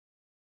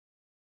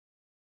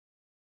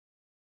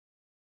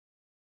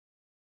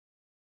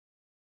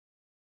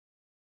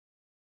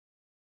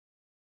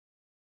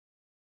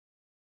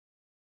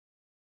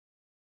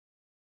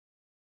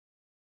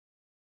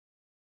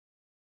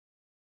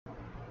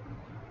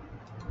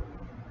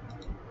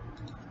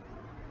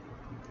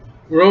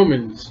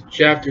Romans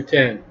chapter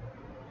 10.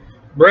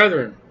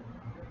 Brethren,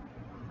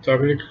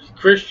 talking to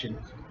Christians,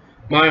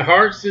 my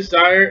heart's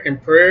desire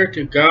and prayer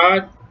to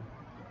God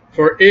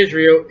for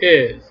Israel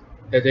is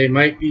that they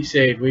might be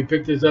saved. We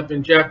picked this up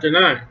in chapter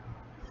 9.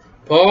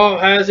 Paul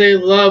has a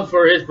love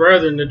for his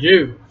brethren, the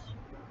Jews.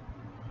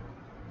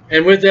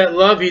 And with that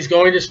love, he's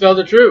going to spell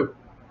the truth.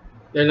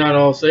 They're not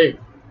all saved.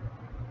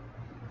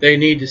 They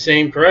need the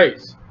same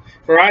Christ.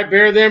 For I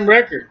bear them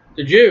record,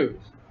 the Jews,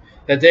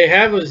 that they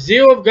have a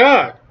zeal of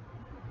God,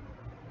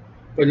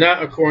 but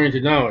not according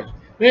to knowledge.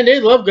 Man,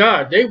 they love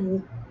God. They're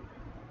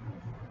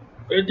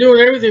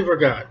doing everything for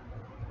God.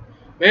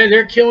 Man,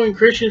 they're killing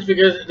Christians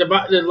because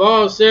the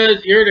law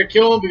says you're to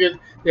kill them because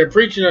they're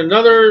preaching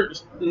another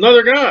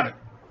God.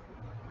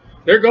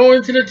 They're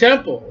going to the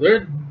temple.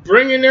 They're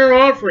bringing their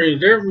offerings.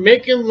 They're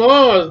making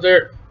laws.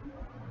 They're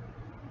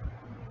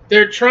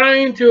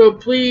trying to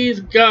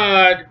please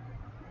God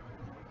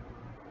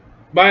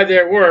by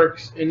their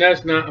works, and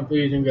that's not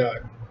pleasing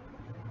God.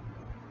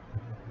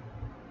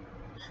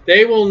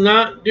 They will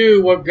not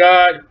do what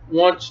God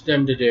wants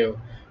them to do.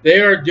 They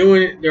are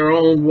doing it their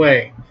own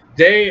way.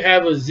 They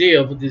have a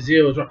zeal, but the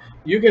zeal is wrong.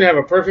 You can have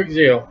a perfect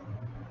zeal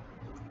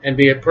and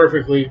be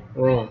perfectly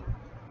wrong.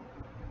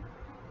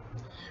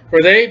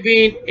 For they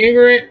being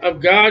ignorant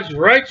of God's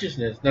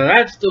righteousness. Now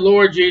that's the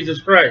Lord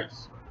Jesus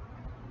Christ.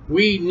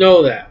 We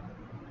know that.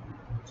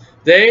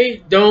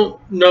 They don't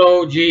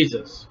know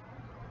Jesus.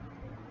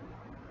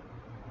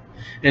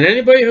 And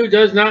anybody who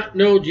does not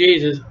know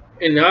Jesus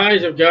in the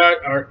eyes of God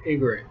are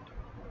ignorant.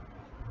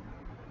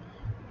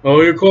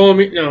 Oh, you're calling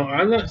me? No,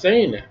 I'm not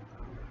saying that.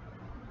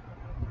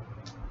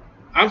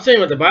 I'm saying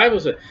what the Bible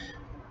says.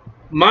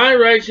 My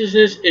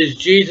righteousness is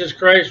Jesus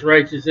Christ's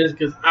righteousness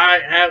because I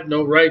have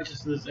no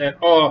righteousness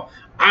at all.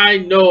 I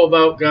know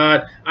about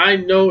God. I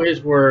know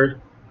His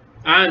Word.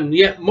 I'm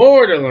yet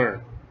more to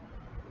learn.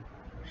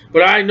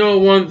 But I know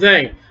one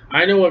thing.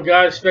 I know what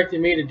God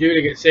expected me to do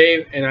to get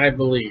saved, and I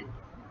believe.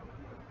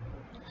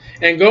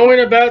 And going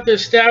about to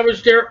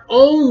establish their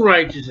own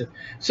righteousness.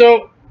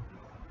 So,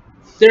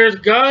 there's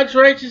God's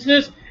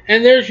righteousness,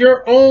 and there's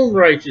your own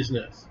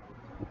righteousness.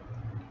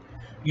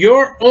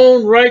 Your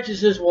own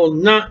righteousness will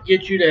not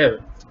get you to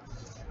heaven.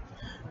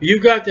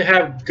 You've got to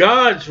have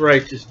God's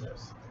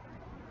righteousness.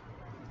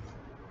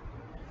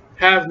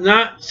 Have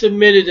not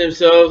submitted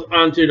themselves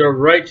unto the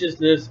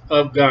righteousness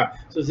of God.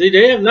 So see,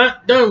 they have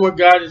not done what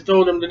God has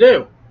told them to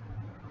do.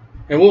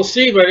 And we'll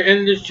see by the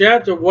end of this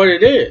chapter what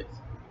it is.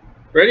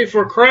 Ready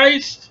for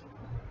Christ?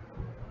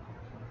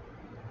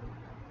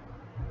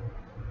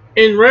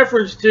 In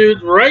reference to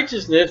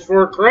righteousness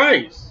for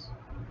Christ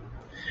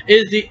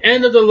is the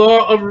end of the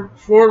law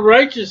for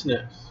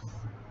righteousness.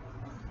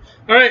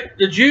 Alright,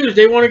 the Jews,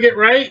 they want to get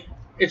right.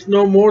 It's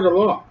no more the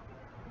law.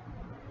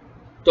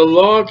 The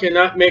law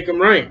cannot make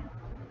them right.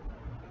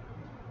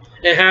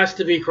 It has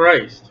to be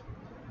Christ.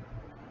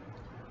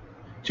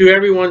 To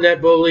everyone that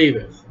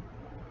believeth.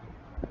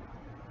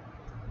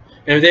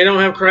 And if they don't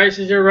have Christ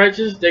as their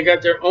righteousness, they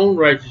got their own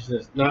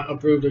righteousness, not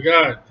approved of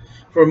God.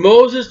 For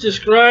Moses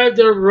described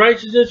the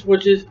righteousness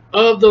which is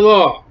of the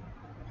law,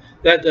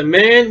 that the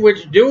man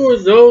which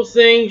doeth those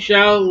things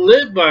shall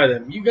live by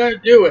them. You got to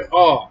do it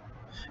all.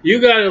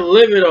 You got to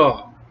live it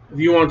all if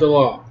you want the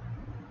law.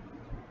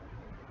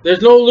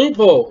 There's no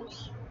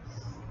loopholes.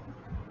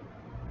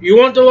 You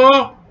want the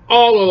law?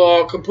 All the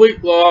law,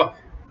 complete law,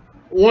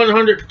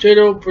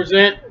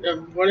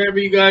 100%, whatever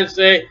you guys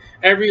say,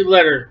 every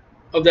letter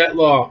of that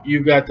law,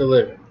 you've got to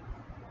live it.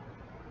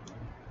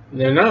 And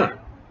they're not.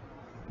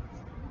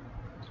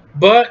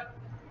 But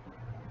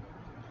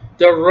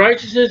the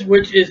righteousness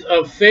which is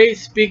of faith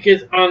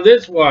speaketh on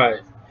this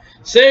wise.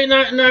 Say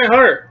not in thy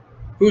heart,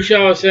 who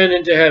shall ascend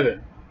into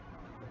heaven?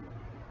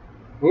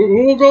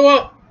 Who will go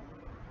up?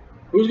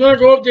 Who's going to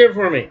go up there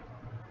for me?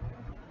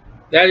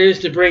 That is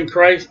to bring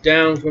Christ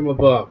down from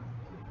above.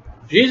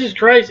 Jesus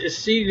Christ is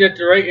seated at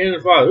the right hand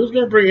of the Father. Who's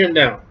going to bring him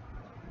down?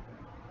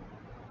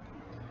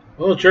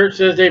 Well, the church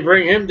says they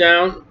bring him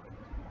down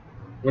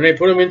when they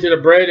put him into the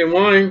bread and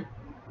wine.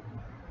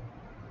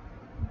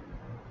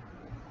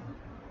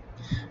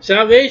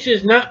 Salvation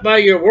is not by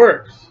your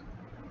works.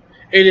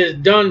 It is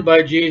done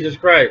by Jesus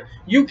Christ.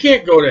 You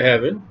can't go to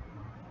heaven.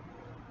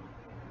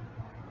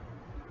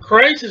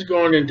 Christ is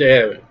going into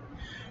heaven.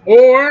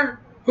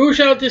 Or, who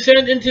shall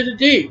descend into the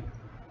deep?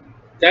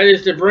 That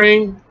is to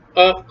bring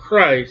up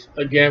Christ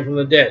again from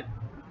the dead.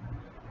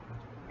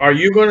 Are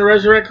you going to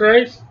resurrect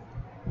Christ?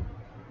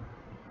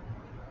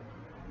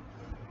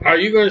 Are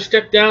you going to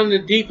step down the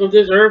deep of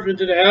this earth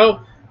into the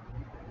hell?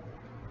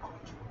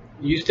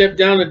 You step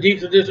down the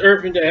deeps of this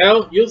earth into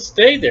hell, you'll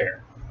stay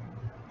there.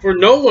 For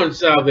no one's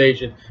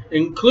salvation,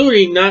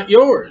 including not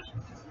yours.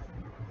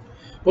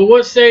 But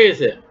what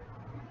saith it?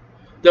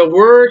 The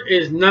word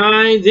is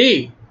nigh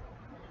thee,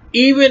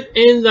 even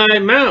in thy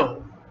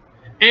mouth,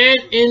 and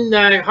in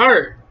thy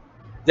heart.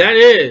 That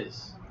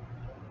is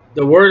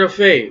the word of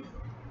faith,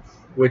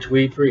 which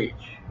we preach.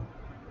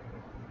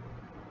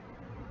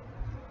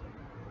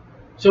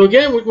 So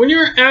again, when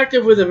you're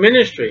active with a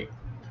ministry,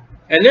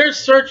 And they're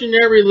searching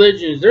their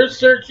religions. They're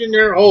searching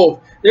their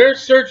hope. They're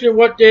searching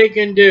what they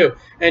can do.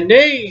 And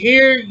they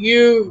hear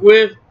you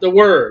with the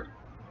word.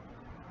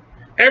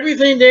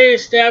 Everything they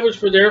establish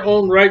for their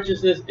own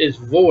righteousness is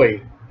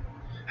void.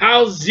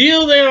 How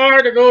zeal they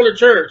are to go to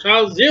church.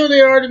 How zeal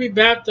they are to be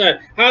baptized.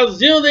 How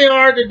zeal they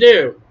are to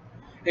do.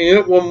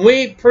 And when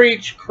we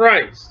preach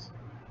Christ,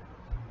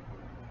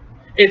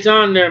 it's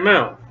on their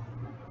mouth.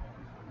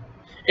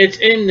 It's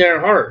in their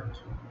heart.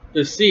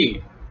 The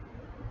seed.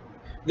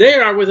 They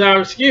are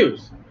without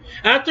excuse.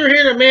 After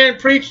hearing a man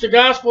preach the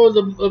gospel of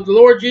the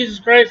Lord Jesus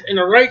Christ and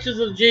the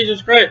righteousness of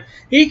Jesus Christ,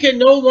 he can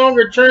no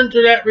longer turn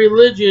to that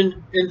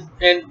religion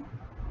and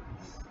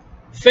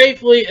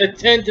faithfully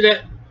attend to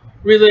that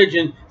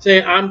religion,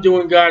 saying, I'm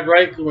doing God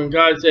right, when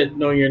God said,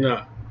 no, you're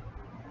not.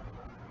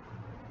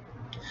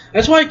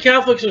 That's why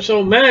Catholics are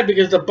so mad,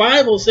 because the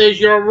Bible says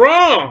you're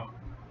wrong.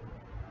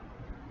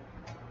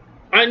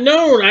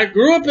 I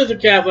grew up as a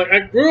Catholic. I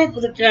grew up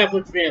with a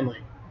Catholic family.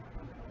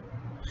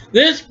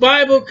 This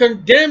Bible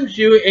condemns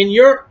you, and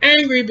you're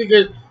angry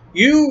because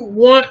you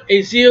want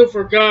a zeal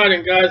for God,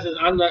 and God says,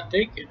 I'm not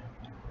taking it.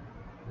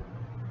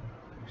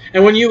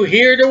 And when you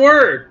hear the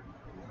word,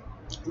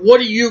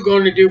 what are you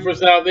going to do for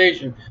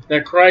salvation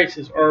that Christ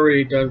has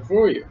already done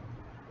for you?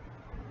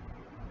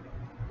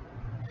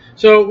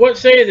 So what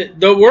says it?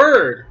 The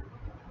word.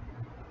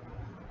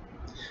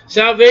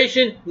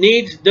 Salvation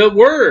needs the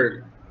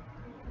word.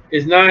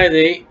 Is nigh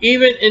thee,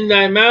 even in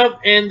thy mouth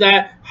and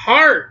thy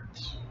heart.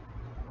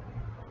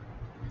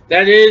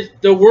 That is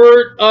the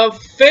word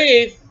of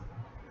faith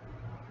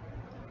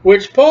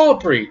which Paul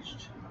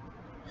preached.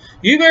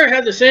 You better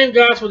have the same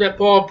gospel that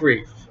Paul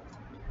preached,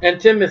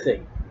 and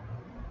Timothy,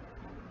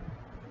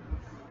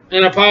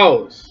 and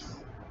Apollos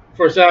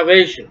for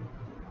salvation.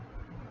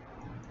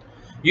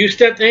 You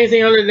stepped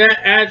anything other than that,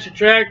 add,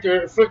 subtract,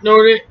 or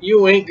footnote it,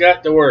 you ain't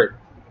got the word.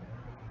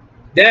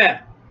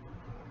 That.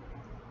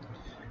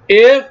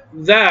 If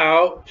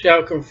thou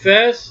shalt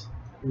confess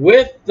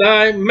with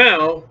thy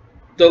mouth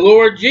the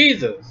Lord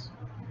Jesus,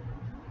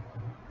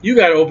 you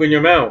got to open your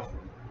mouth.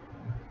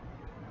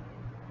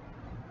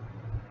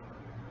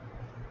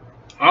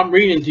 I'm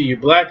reading to you,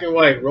 black and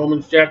white,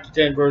 Romans chapter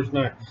 10, verse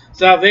 9.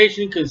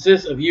 Salvation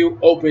consists of you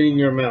opening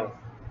your mouth.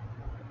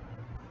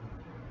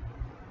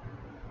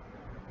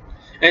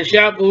 And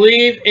shalt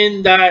believe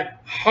in thy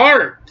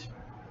heart.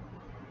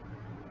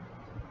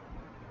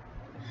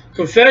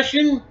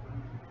 Confession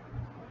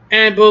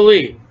and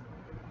belief.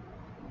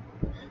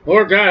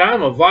 Lord God,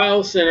 I'm a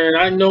vile sinner, and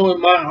I know in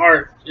my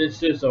heart it's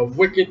just a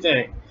wicked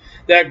thing.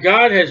 That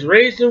God has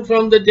raised him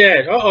from the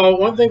dead.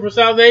 One thing for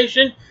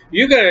salvation,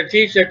 you got to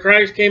teach that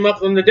Christ came up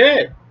from the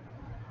dead.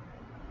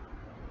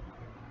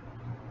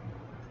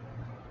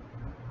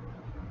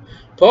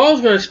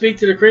 Paul's going to speak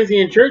to the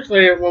Corinthian church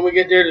later when we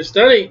get there to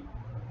study.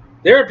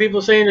 There are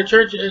people saying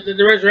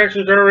the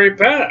resurrection is already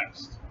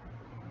past.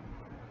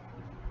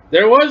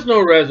 There was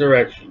no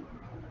resurrection.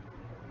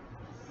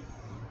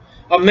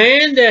 A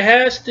man that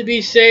has to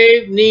be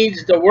saved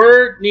needs the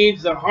word,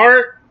 needs the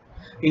heart,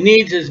 he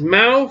needs his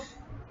mouth,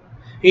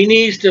 he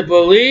needs to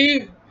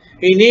believe,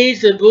 he needs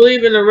to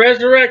believe in the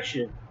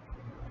resurrection.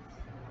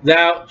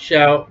 Thou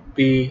shalt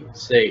be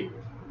saved.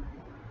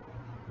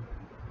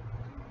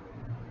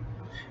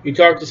 You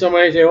talk to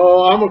somebody and say,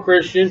 oh, I'm a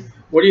Christian.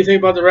 What do you think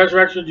about the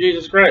resurrection of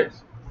Jesus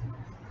Christ?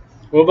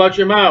 What about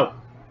your mouth?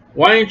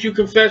 Why ain't you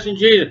confessing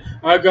Jesus?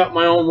 I got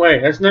my own way.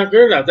 That's not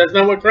good enough. That's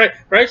not what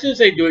Christ didn't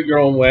say do it your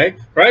own way.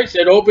 Christ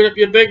said open up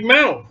your big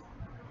mouth.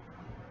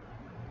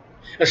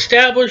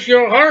 Establish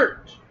your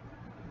heart.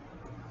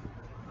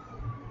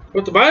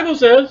 What the Bible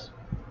says.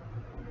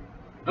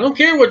 I don't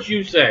care what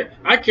you say.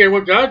 I care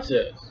what God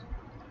says.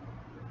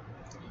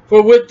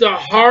 For with the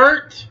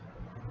heart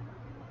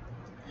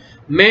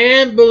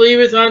man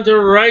believeth unto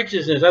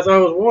righteousness. I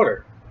thought it was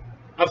water.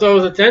 I thought it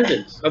was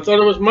attendance. I thought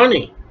it was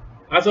money.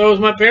 I thought it was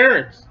my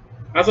parents.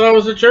 I thought it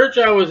was the church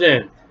I was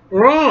in.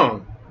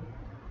 Wrong.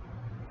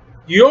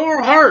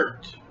 Your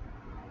heart.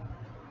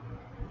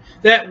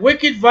 That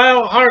wicked,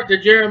 vile heart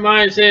that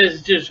Jeremiah says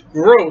is just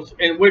gross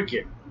and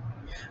wicked.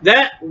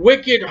 That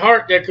wicked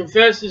heart that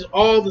confesses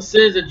all the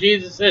sins that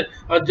Jesus said,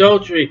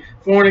 adultery,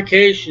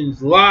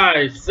 fornications,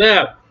 lies,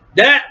 theft.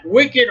 That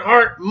wicked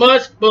heart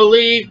must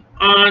believe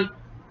on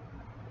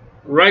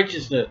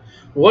righteousness.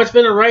 What's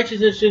been a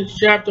righteousness since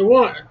chapter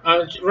 1,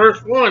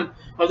 verse 1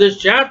 of this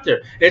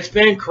chapter? It's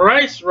been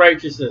Christ's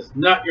righteousness,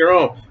 not your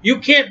own. You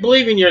can't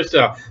believe in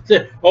yourself.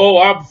 Say, oh,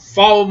 I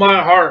follow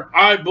my heart.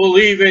 I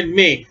believe in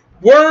me.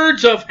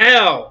 Words of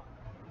hell.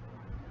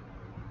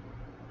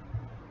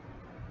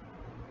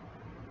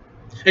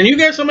 And you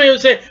got somebody who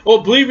say,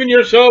 oh, believe in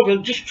yourself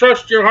and just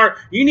trust your heart.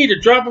 You need to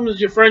drop them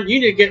as your friend. You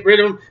need to get rid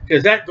of them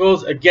because that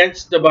goes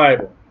against the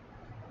Bible.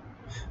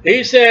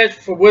 He says,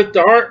 for with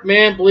the heart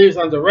man believes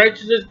unto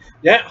righteousness.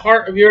 That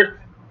heart of yours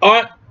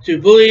ought to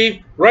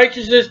believe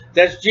righteousness.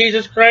 That's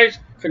Jesus Christ.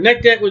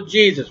 Connect that with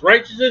Jesus.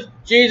 Righteousness,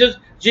 Jesus,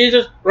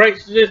 Jesus,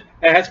 righteousness.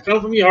 That has to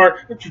come from your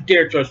heart. Don't you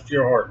dare trust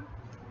your heart.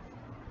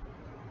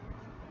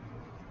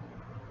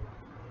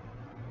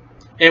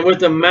 And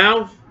with the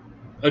mouth,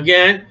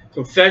 again,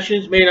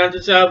 Confessions made unto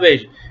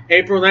salvation.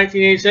 April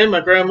 1987,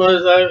 my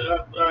grandmother's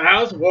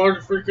house in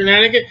Waterford,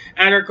 Connecticut,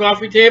 at her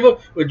coffee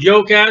table with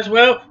Joe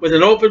Caswell with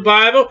an open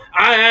Bible.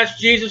 I asked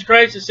Jesus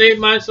Christ to save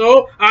my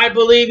soul. I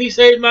believe he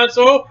saved my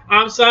soul.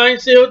 I'm signed,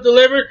 sealed,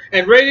 delivered,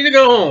 and ready to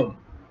go home.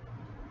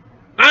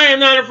 I am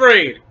not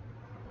afraid.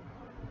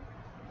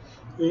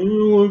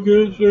 Oh, I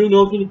can't say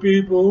nothing to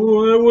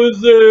people. I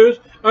was this.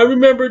 I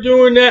remember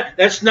doing that.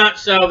 That's not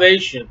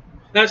salvation.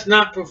 That's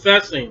not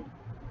professing.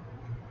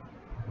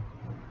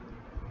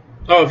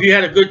 Oh, if you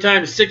had a good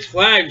time at Six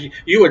Flags,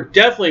 you would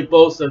definitely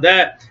boast of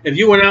that. If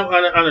you went out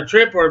on a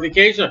trip or a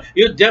vacation,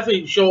 you'd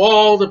definitely show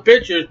all the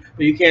pictures,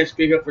 but you can't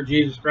speak up for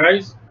Jesus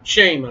Christ.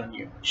 Shame on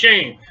you.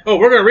 Shame. Oh,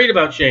 we're going to read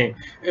about shame.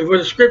 And for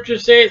the scripture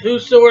saith,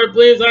 whosoever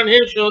believes on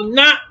him shall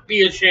not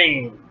be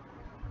ashamed.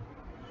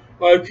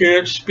 I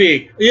can't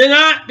speak. You'll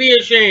not be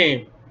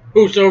ashamed.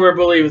 Whosoever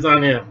believeth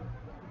on him.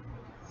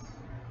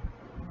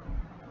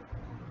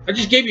 I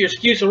just gave you an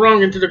excuse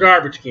wrong into the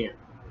garbage can.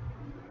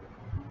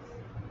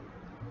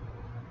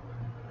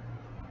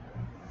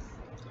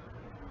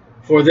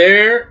 For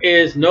there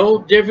is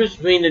no difference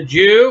between the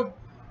Jew,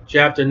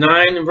 chapter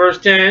 9 and verse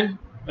 10.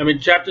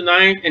 Chapter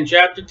 9 and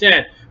chapter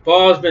 10.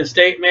 Paul has been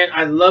stating, man,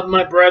 I love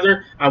my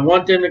brethren. I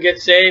want them to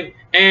get saved.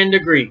 And the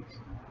Greek.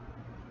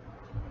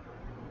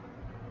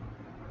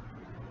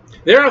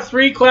 There are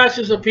three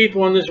classes of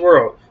people in this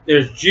world.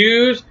 There's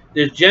Jews,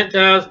 there's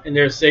Gentiles, and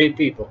there's saved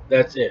people.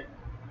 That's it.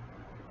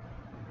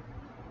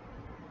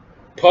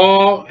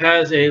 Paul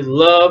has a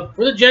love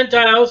for the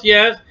Gentiles,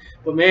 yes.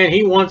 But man,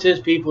 he wants his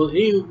people,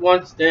 he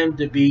wants them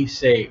to be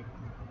saved.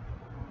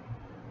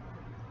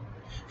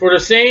 For the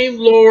same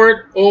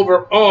Lord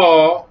over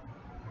all,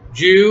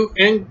 Jew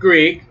and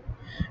Greek,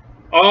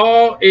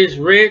 all is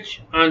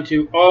rich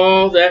unto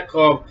all that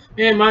call.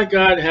 Man, my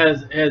God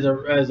has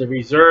a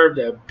reserve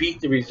that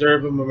beat the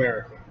reserve of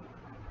America.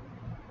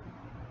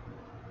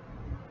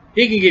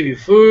 He can give you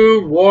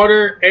food,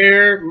 water,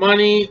 air,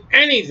 money,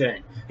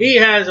 anything. He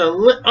has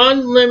an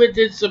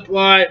unlimited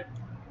supply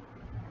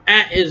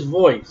at his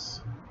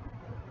voice.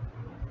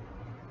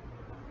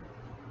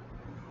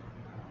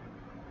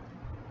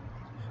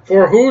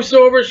 For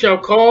whosoever shall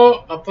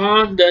call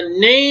upon the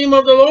name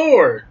of the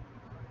Lord.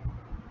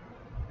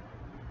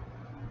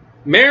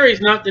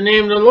 Mary's not the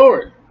name of the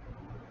Lord.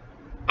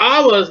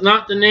 Allah is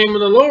not the name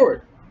of the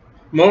Lord.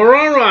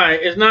 Moroni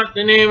is not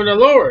the name of the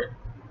Lord.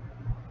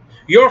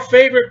 Your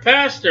favorite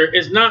pastor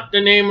is not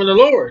the name of the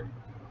Lord.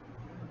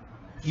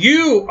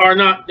 You are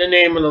not the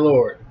name of the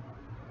Lord.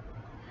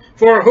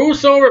 For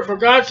whosoever, for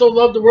God so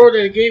loved the world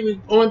that he gave his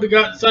only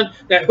begotten Son,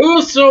 that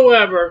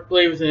whosoever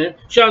believes in him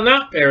shall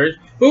not perish.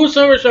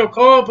 Whosoever shall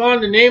call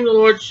upon the name of the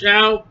Lord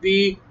shall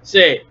be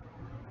saved.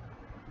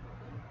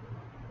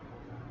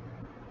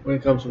 When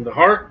it comes from the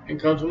heart, it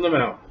comes from the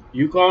mouth.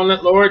 You call on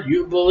that Lord,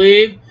 you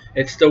believe,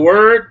 it's the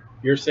word,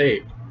 you're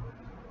saved.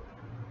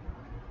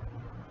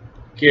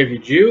 I don't care if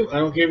you're Jew, I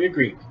don't care if you're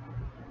Greek.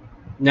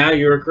 Now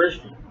you're a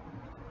Christian.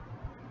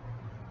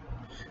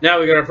 Now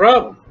we got a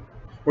problem.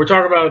 We're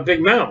talking about a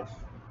big mouth.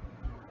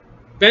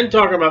 Been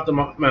talking about the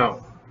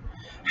mouth.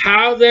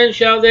 How then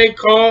shall they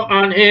call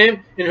on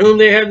him in whom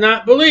they have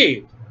not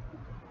believed?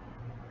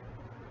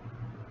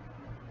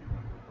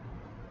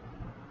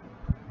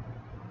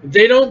 If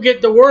they don't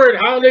get the word,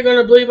 how are they going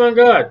to believe on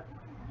God?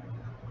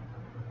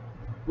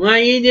 Why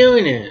are you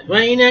doing this? Why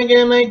are you not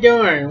getting my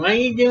door? Why are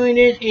you doing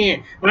this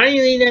here? Why do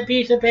you leave that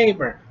piece of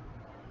paper?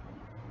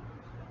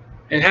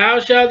 And how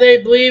shall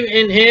they believe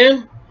in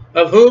him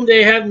of whom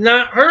they have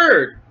not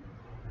heard?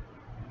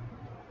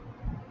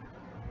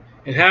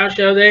 And how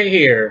shall they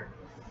hear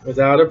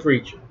without a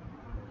preacher?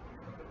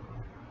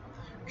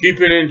 Keep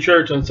it in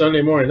church on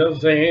Sunday morning. It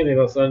doesn't say anything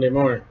about Sunday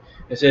morning.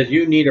 It says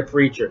you need a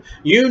preacher.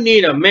 You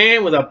need a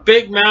man with a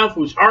big mouth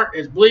whose heart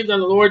has believed on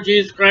the Lord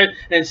Jesus Christ,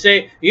 and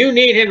say you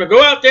need him to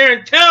go out there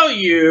and tell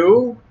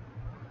you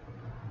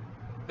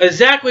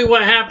exactly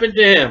what happened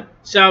to him.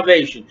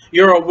 Salvation.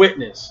 You're a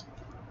witness.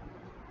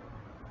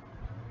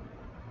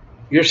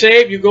 You're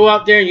saved, you go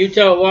out there and you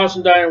tell a lost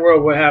and dying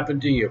world what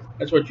happened to you.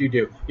 That's what you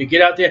do. You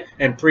get out there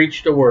and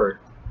preach the word.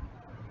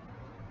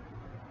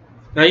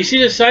 Now you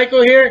see the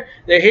cycle here?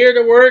 They hear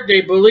the word,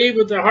 they believe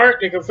with their heart,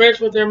 they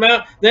confess with their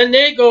mouth, then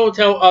they go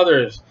tell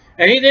others.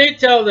 And they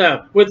tell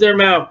them with their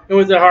mouth and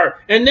with their heart.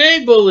 And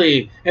they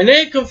believe, and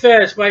they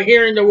confess by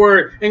hearing the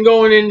word and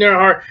going in their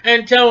heart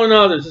and telling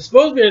others. It's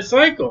supposed to be a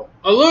cycle,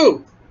 a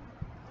loop.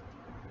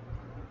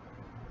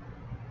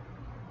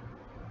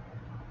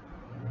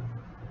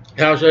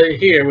 How shall they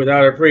hear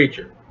without a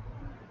preacher?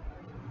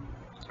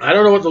 I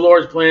don't know what the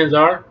Lord's plans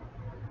are.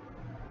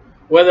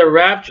 Whether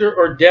rapture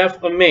or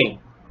death of me.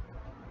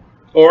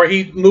 Or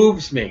he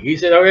moves me. He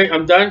said, okay,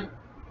 I'm done.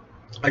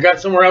 I got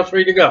somewhere else for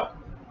you to go.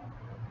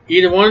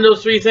 Either one of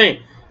those three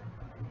things.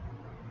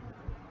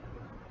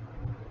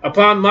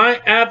 Upon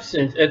my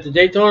absence at the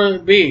Daytona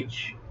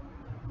Beach,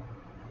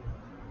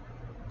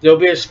 there'll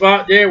be a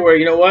spot there where,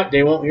 you know what,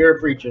 they won't hear a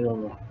preacher no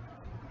more.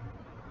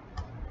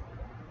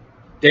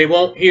 They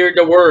won't hear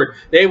the word.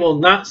 They will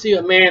not see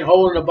a man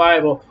holding the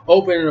Bible,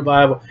 opening the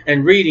Bible,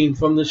 and reading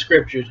from the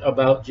scriptures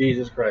about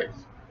Jesus Christ.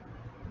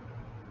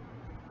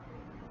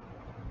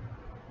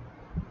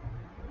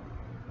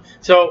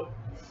 So,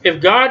 if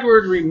God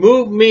were to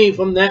remove me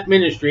from that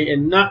ministry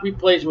and not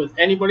replace it with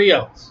anybody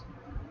else,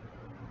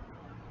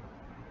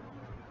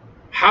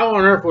 how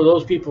on earth will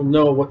those people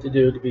know what to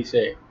do to be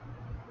saved?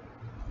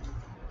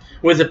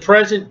 With the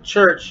present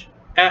church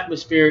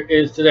atmosphere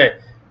is today.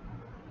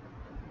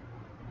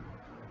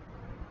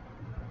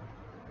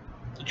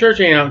 The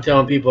church ain't out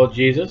telling people of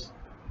Jesus.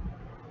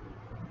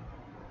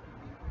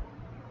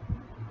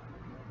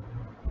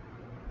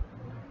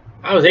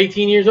 I was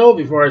 18 years old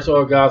before I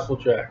saw a gospel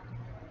tract.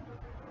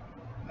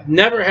 I've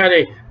never had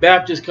a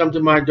Baptist come to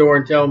my door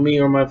and tell me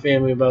or my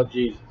family about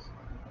Jesus.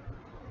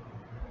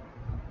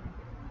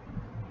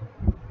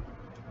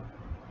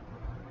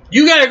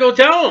 You got to go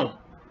tell them.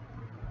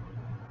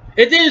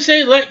 It didn't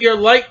say let your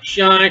light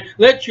shine,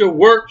 let your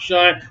work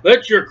shine,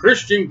 let your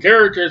Christian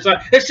character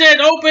shine. It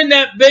said open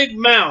that big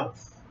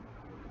mouth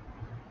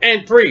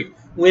and preach.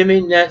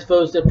 Women not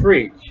supposed to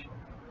preach.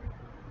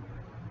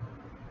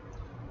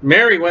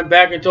 Mary went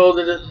back and told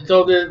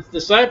the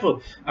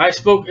disciples, I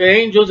spoke to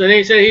angels and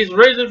they said he's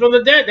risen from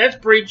the dead. That's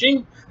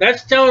preaching.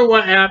 That's telling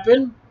what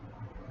happened.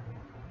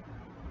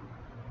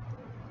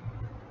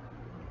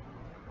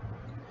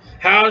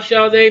 How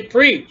shall they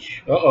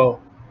preach?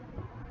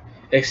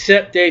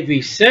 Except they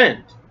be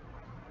sent.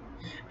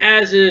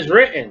 As it is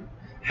written,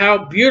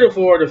 how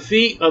beautiful are the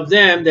feet of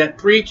them that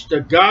preach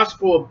the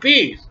gospel of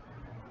peace.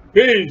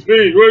 Peace,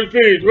 peace, where's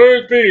peace,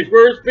 where's peace,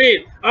 where's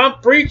peace?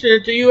 I'm preaching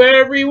it to you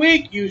every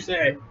week, you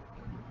say.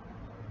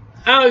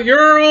 Out of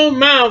your own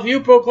mouth you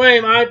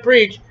proclaim, I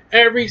preach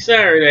every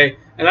Saturday,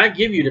 and I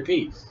give you the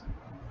peace.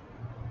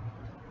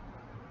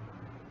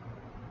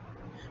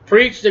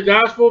 Preach the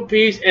gospel of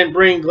peace and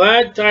bring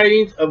glad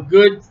tidings of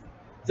good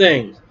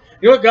things.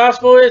 You know what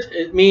gospel is?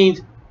 It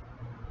means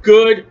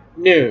good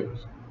news.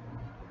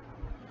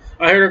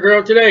 I heard a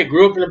girl today,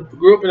 grew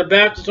up in a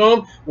Baptist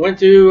home, went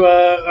to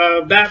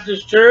a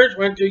Baptist church,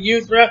 went to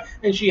youth rep,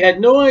 and she had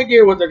no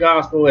idea what the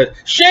gospel is.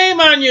 Shame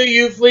on you,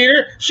 youth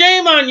leader.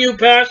 Shame on you,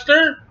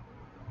 pastor.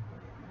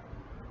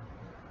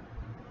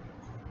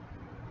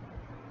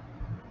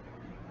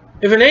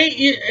 If an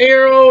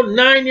 8-year-old,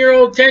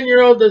 9-year-old,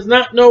 10-year-old does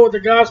not know what the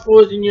gospel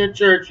is in your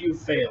church, you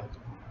failed.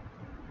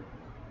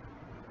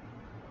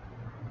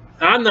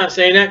 I'm not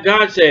saying that.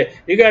 God said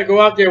you got to go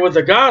out there with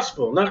the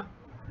gospel, not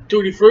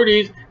tutti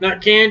fruities,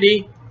 not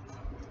candy,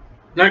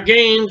 not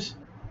games.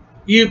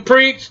 You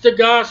preach the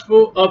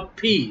gospel of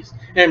peace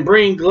and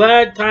bring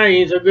glad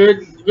tidings, a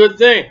good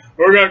thing.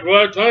 We got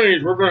glad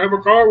tidings. We're going to have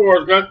a car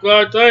wash. Got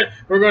glad tidings.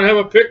 We're going to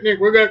have a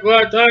picnic. We got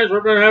glad tidings. We're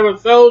going to have a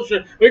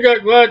fellowship. We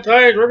got glad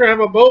tidings. We're going to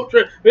have a boat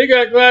trip. We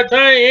got glad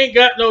tidings. Ain't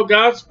got no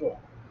gospel.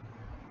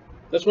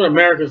 That's what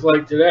America's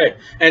like today.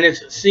 And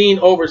it's seen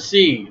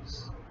overseas.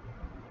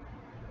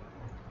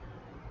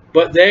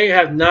 But they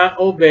have not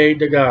obeyed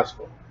the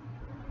gospel.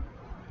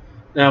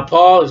 Now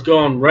Paul has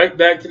gone right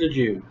back to the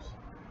Jews.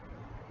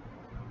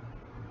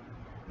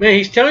 Man,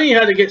 he's telling you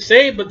how to get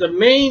saved, but the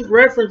main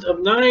reference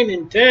of 9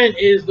 and 10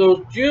 is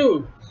those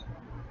Jews.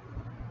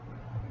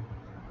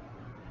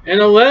 And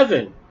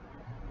 11.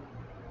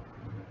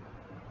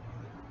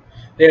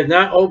 They have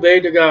not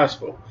obeyed the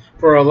gospel.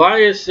 For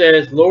Elias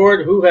says,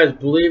 Lord, who has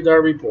believed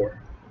our report?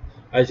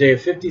 Isaiah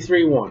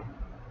 53:1.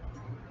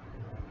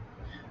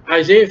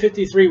 Isaiah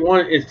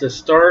 53:1 is the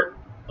start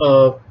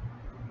of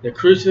the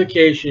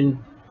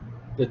crucifixion,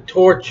 the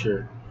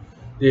torture,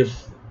 the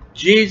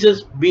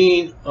Jesus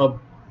being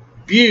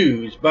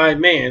abused by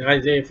man,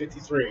 Isaiah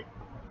 53.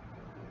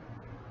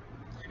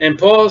 And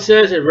Paul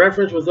says in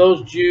reference with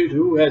those Jews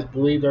who has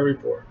believed our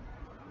report.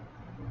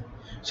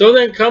 So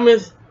then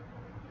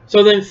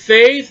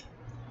faith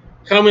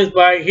cometh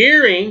by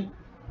hearing,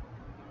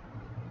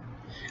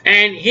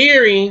 and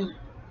hearing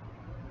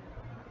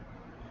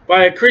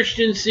by a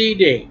Christian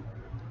CD,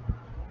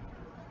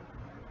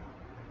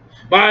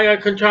 by a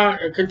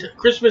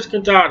Christmas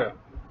cantata,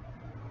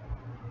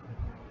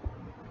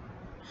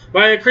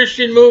 by a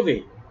Christian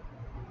movie.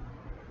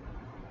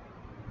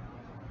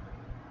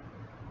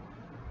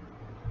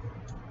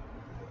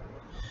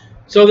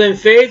 So then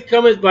faith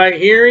cometh by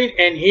hearing,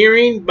 and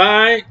hearing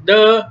by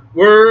the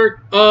word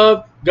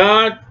of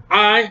God.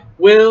 I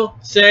will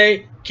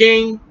say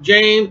King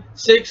James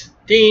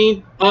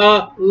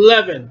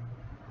 16:11.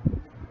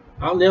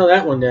 I'll nail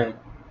that one down.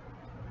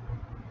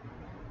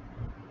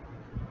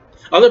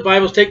 Other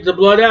Bibles take the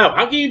blood out.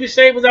 How can you be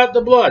saved without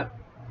the blood?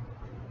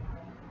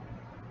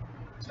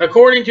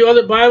 According to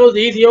other Bibles, the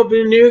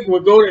Ethiopian eunuch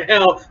would go to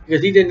hell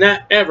because he did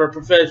not ever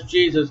profess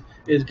Jesus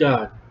is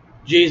God.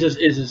 Jesus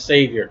is his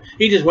Savior.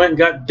 He just went and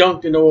got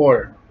dunked in the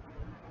water.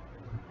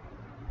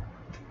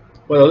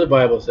 What other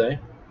Bibles say?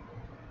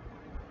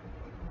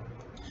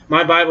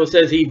 My Bible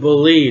says he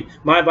believed.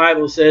 My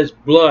Bible says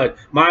blood.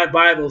 My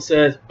Bible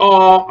says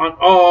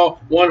all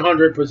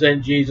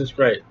 100% Jesus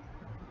Christ.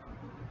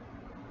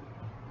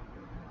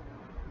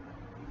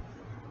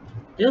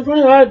 You'll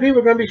find a lot of people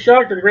are going to be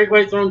shocked at the Great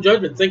White Throne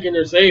Judgment thinking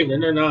they're saved,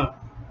 and they're not.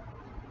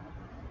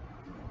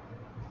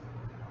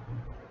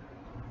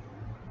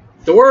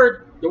 The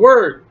Word,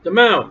 the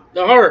mouth,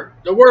 the heart,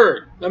 the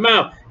Word, the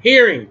mouth,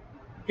 hearing,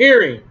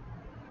 hearing,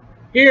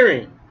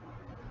 hearing.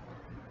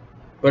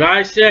 But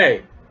I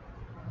say,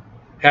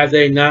 have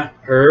they not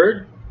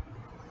heard?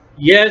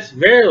 Yes,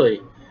 verily,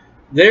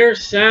 their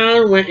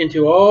sound went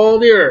into all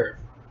the earth,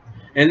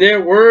 and their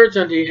words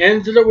unto the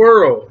ends of the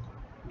world.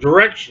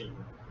 Direction.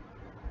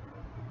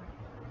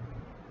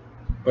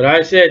 But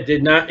I said,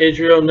 did not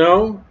Israel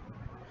know?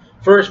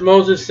 First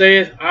Moses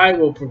saith, I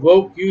will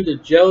provoke you to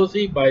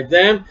jealousy by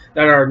them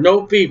that are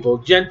no people,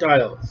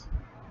 Gentiles.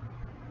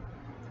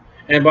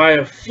 And by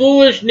a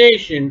foolish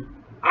nation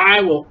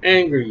I will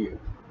anger you.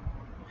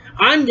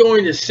 I'm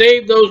going to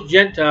save those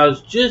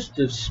Gentiles just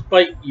to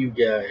spite you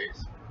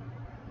guys.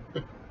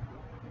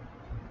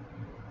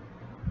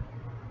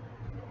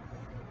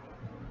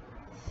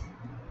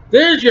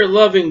 There's your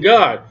loving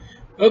God.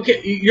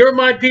 Okay, you're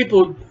my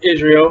people,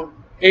 Israel,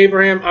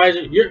 Abraham,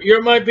 Isaac,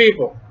 you're my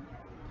people.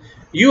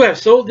 You have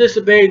so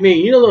disobeyed me.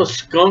 You know those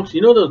skunks, you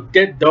know those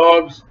dead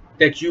dogs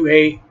that you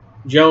hate,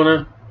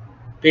 Jonah,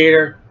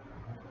 Peter?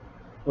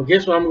 Well,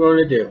 guess what I'm going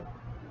to do?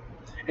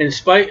 In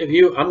spite of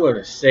you, I'm going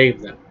to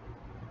save them.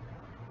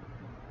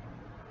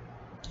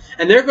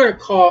 And they're going to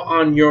call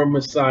on your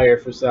Messiah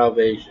for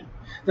salvation.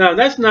 Now,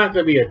 that's not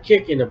going to be a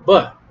kick in the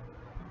butt.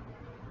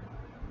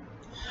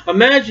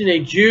 Imagine a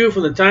Jew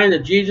from the time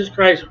that Jesus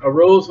Christ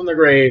arose from the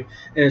grave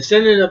and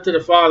ascended up to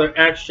the Father,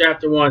 Acts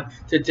chapter 1,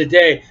 to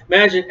today.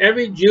 Imagine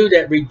every Jew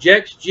that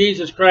rejects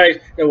Jesus Christ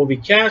that will be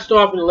cast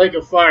off in the lake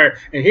of fire.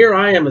 And here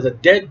I am as a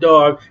dead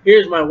dog.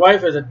 Here's my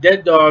wife as a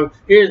dead dog.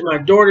 Here's my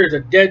daughter as a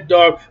dead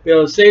dog. Be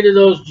able to say to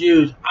those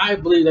Jews, I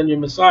believe in your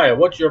Messiah.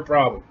 What's your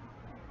problem?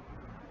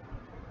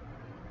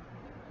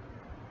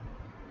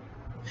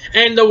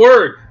 And the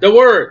word,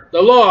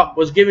 the law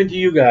was given to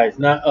you guys,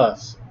 not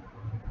us.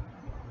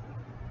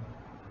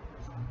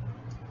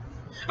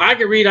 I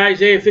can read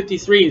Isaiah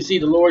 53 and see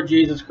the Lord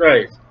Jesus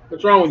Christ.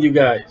 What's wrong with you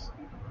guys?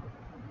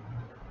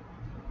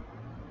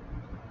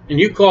 And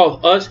you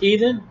called us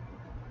heathen?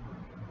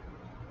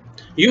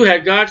 You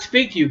had God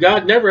speak to you. I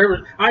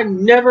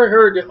never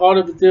heard the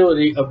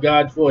audibility of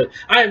God's voice.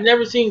 I have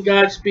never seen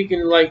God speak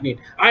in lightning.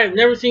 I have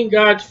never seen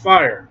God's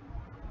fire.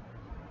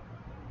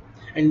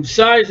 And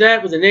besides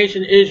that, with the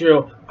nation of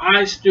Israel,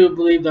 I still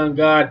believed on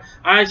God.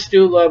 I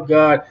still love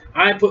God.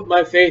 I put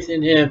my faith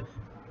in Him.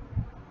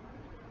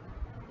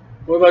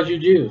 What about you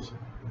Jews?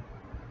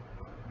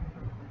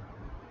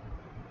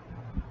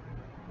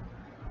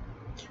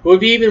 It would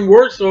be even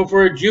worse so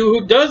for a Jew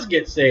who does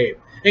get saved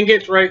and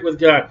gets right with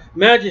God.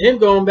 Imagine him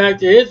going back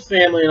to his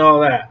family and all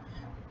that.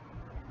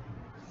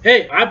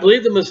 Hey, I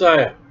believe the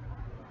Messiah.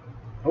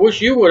 I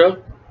wish you would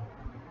have.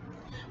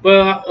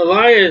 But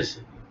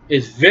Elias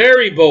is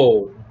very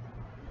bold,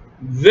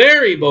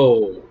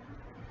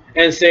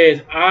 and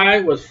says,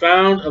 I was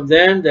found of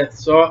them that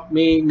sought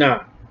me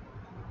not.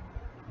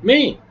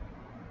 Me.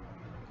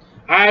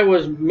 I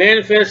was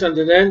manifest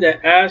unto them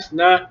that asked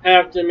not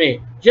after me.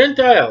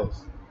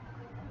 Gentiles.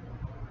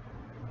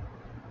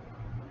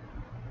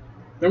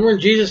 Remember when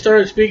Jesus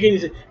started speaking, he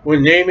said,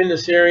 when Naaman the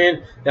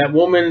Syrian, that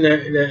woman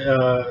that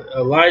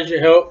Elijah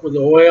helped with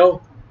the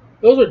oil,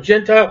 those are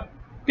Gentile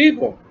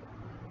people.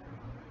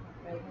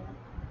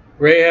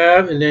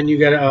 Rahab, and then you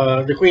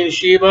got the Queen of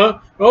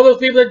Sheba. All those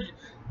people that,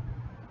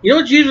 you know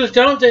what Jesus was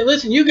telling them? Say,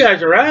 listen, you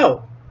guys are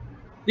out.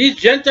 These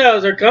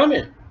Gentiles are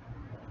coming.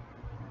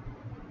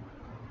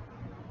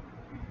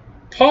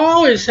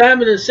 Paul is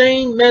having the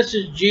same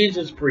message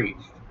Jesus preached.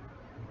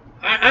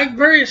 I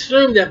very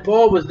assume that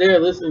Paul was there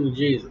listening to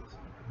Jesus.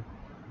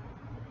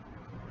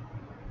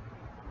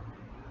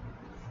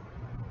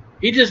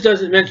 He just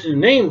doesn't mention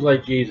names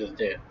like Jesus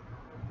did.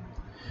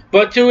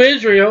 But to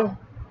Israel,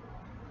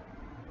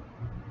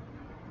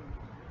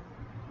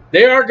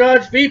 they are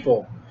God's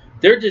people.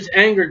 They're just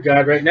angered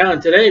God right now.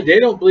 And today, they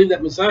don't believe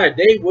that Messiah.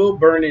 They will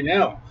burn in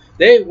hell.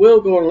 They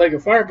will go in the lake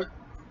of fire. But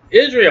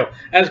Israel,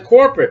 as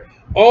corporate,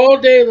 all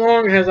day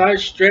long has I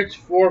stretched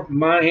forth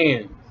my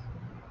hands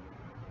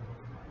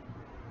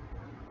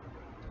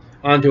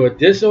unto a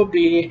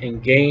disobedient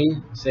and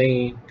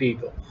gainsaying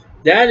people.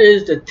 That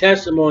is the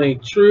testimony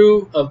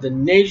true of the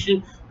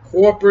nation,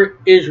 corporate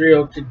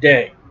Israel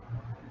today.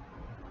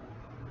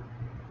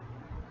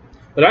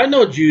 But I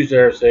know Jews that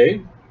are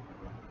saved.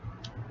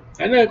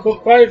 I know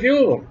quite a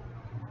few of them.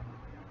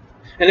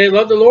 And they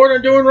love the Lord and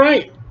are doing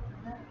right.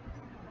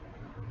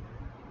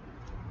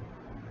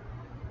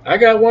 I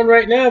got one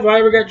right now. If I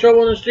ever got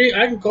trouble on the street,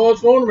 I can call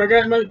his phone number.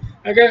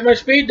 I got my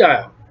speed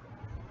dial.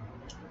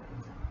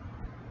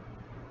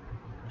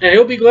 And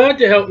he'll be glad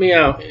to help me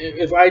out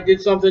if I did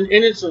something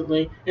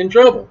innocently in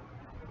trouble.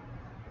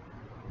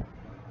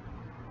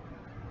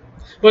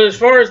 But as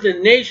far as the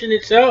nation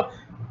itself,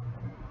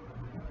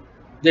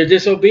 they're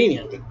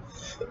disobedient.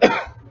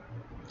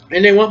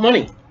 And they want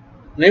money.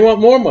 And they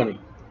want more money.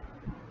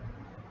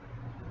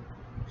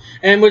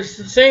 And with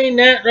saying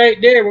that right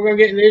there, we're going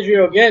to get into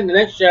Israel again in the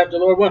next chapter,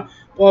 Lord 1.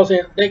 Paul's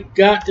saying they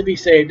got to be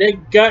saved. They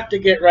got to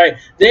get right.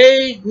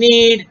 They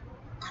need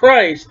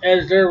Christ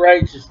as their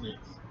righteousness.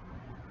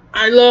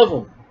 I love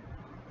them.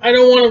 I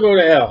don't want to go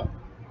to hell.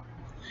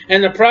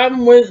 And the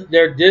problem with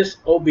they're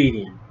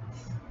disobedient.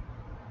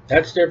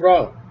 That's their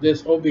problem.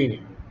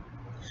 Disobedient.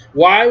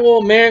 Why will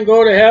a man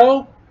go to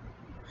hell?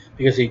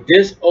 Because he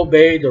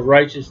disobeyed the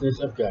righteousness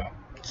of God.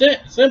 That's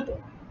it.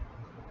 Simple.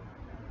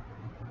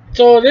 That's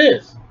all it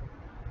is.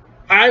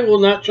 I will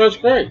not trust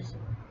Christ.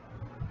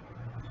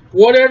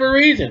 Whatever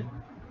reason.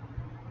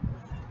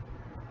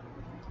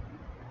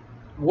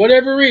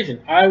 Whatever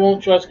reason, I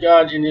won't trust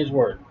God in His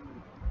Word.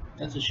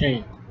 That's a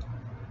shame.